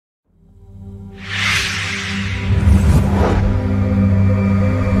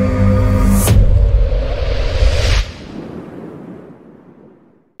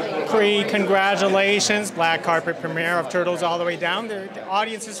Congratulations, black carpet premiere of Turtles All the Way Down. The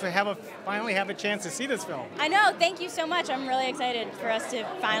audiences finally have a chance to see this film. I know, thank you so much. I'm really excited for us to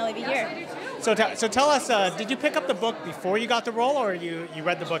finally be here. So tell us, did you pick up the book before you got the role, or you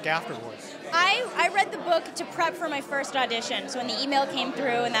read the book afterwards? I read the book to prep for my first audition. So when the email came through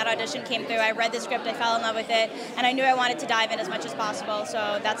and that audition came through, I read the script, I fell in love with it, and I knew I wanted to dive in as much as possible.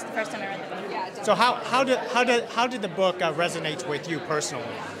 So that's the first time I read the book. So how did the book resonate with you personally?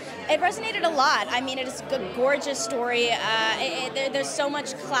 It resonated a lot. I mean, it is a gorgeous story. There's so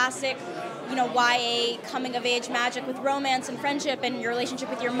much classic, YA coming-of-age magic with romance and friendship and your relationship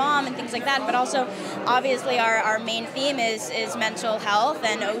with your mom and things like that. But also, obviously, our main theme is mental health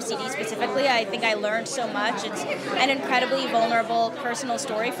and OCD specifically. I think I learned so much. It's an incredibly vulnerable personal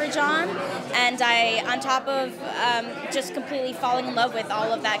story for John. And on top of just completely falling in love with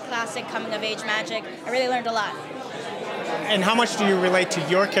all of that classic coming-of-age magic, I really learned a lot. And how much do you relate to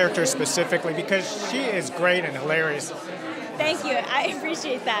your character specifically? Because she is great and hilarious. Thank you. I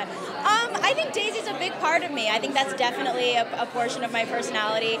appreciate that. I think Daisy's a big part of me. I think that's definitely a portion of my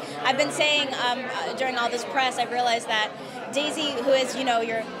personality. I've been saying during all this press, I've realized that Daisy, who is,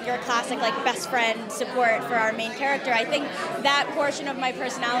 your classic best friend support for our main character, I think that portion of my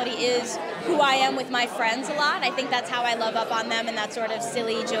personality is who I am with my friends a lot. I think that's how I love up on them in that sort of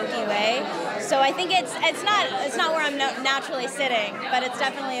silly, jokey way. So I think it's not where I'm naturally sitting, but it's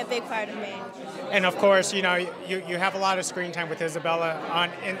definitely a big part of me. And of course, you have a lot of screen time with Isabella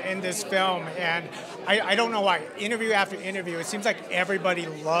in this film, and I don't know why. Interview after interview, it seems like everybody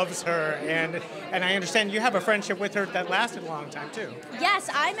loves her, and I understand you have a friendship with her that lasted a long time too. Yes,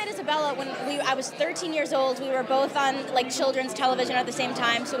 I met Isabella when I was 13 years old. We were both on children's television at the same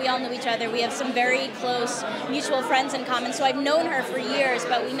time, so we all knew each other. We have some very close mutual friends in common, so I've known her for years,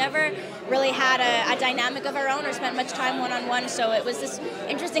 but we never really had a dynamic of our own or spent much time one-on-one, so it was this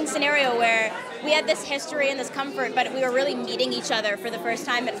interesting scenario where we had this history and this comfort, but we were really meeting each other for the first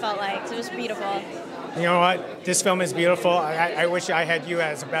time, it felt like. So it was beautiful. You know what? This film is beautiful. I wish I had you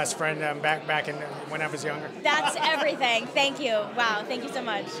as a best friend back in when I was younger. That's everything. Thank you. Wow. Thank you so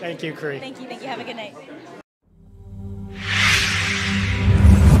much. Thank you, Cree. Thank you. Have a good night.